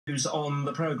News on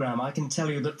the programme, I can tell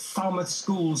you that Falmouth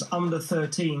School's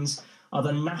under-13s are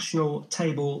the national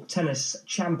table tennis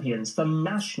champions. The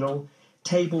national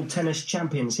table tennis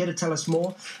champions. Here to tell us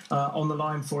more on the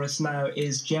line for us now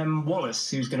is Jem Wallace,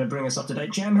 who's going to bring us up to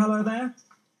date. Jem, hello there.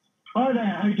 Hi there,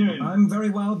 how are you doing? I'm very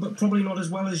well, but probably not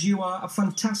as well as you are. A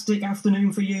fantastic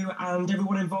afternoon for you and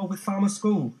everyone involved with Falmouth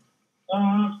School.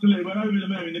 Oh, absolutely, we're over the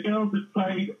moon. The girls have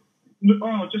played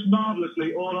just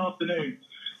marvellously all afternoon.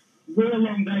 Real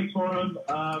long day for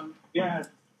them. Yeah,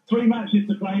 3 matches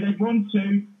to play. They've won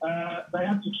 2. They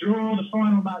had to draw the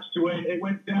final match to win. It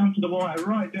went down to the wire,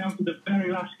 right down to the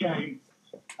very last game.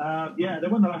 Yeah, they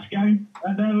won the last game,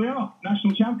 and there we are,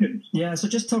 national champions. Yeah, so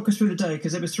just talk us through the day,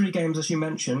 because it was 3 games, as you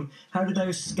mentioned. How did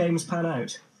those games pan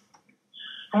out?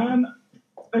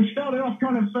 They started off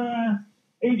kind of,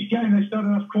 each game they started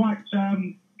off quite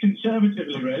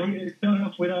conservatively, really. It started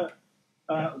off with a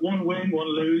 1 win, 1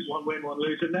 lose, 1 win, 1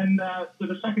 lose. And then for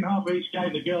the second half of each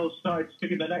game, the girls started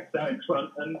sticking their necks out in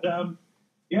front and,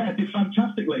 yeah, did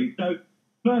fantastically. So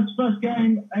first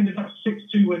game ended up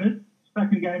 6-2 winners.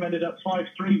 Second game ended up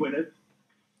 5-3 winners.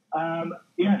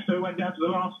 Yeah, so we went down to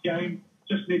the last game,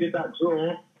 just needed that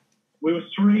draw. We were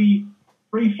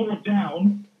 3-4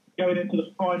 down going into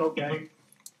the final game.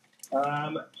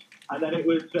 And then it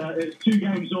was 2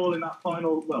 games all in that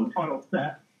final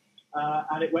set.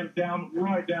 And it went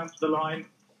right down to the line.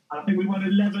 And I think we won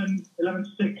 11-6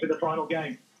 in the final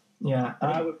game. Yeah.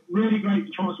 Really great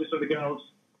performances for the girls.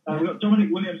 We've got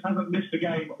Dominic Williams, hasn't missed a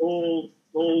game all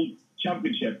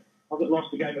championship. Hasn't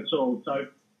lost a game at all. So,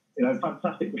 you know,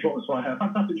 fantastic performance by her.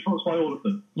 Fantastic performance by all of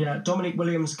them. Yeah, Dominic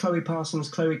Williams, Chloe Parsons,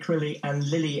 Chloe Crilly and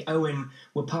Lily Owen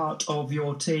were part of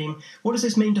your team. What does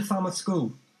this mean to Falmouth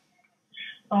School?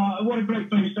 What a great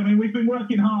boost. I mean, we've been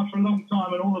working hard for a long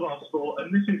time on all of our sport,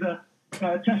 and this is a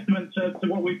testament to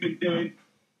what we've been doing.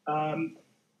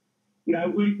 You know,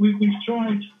 we've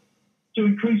tried to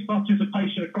increase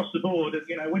participation across the board, and,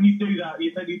 you know, when you do that,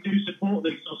 then you do support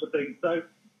these sorts of things. So,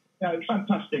 you know, it's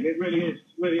fantastic. It really is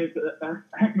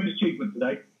a heck of an achievement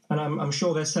today. And I'm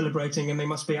sure they're celebrating, and they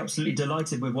must be absolutely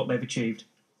delighted with what they've achieved.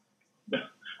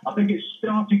 I think it's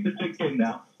starting to sink in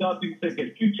now. Starting to sink in.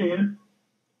 A few cheers.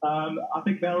 I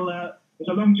think it's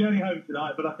a long journey home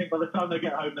tonight, but I think by the time they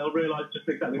get home, they'll realise just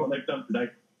exactly what they've done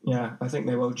today. Yeah, I think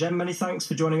they will. Jem, many thanks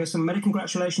for joining us, and many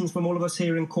congratulations from all of us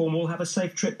here in Cornwall. Have a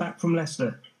safe trip back from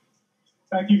Leicester.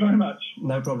 Thank you very much.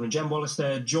 No problem. Jem Wallace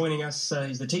there joining us.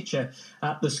 He's the teacher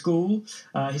at the school.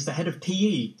 He's the head of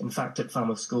PE, in fact, at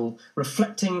Falmouth School,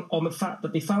 reflecting on the fact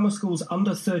that the Falmouth School's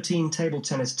under-13 table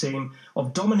tennis team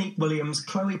of Dominique Williams,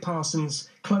 Chloe Parsons,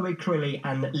 Chloe Crilly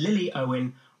and Lily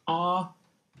Owen are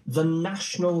the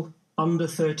national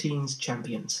under-13s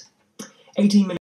champions. 18 minutes.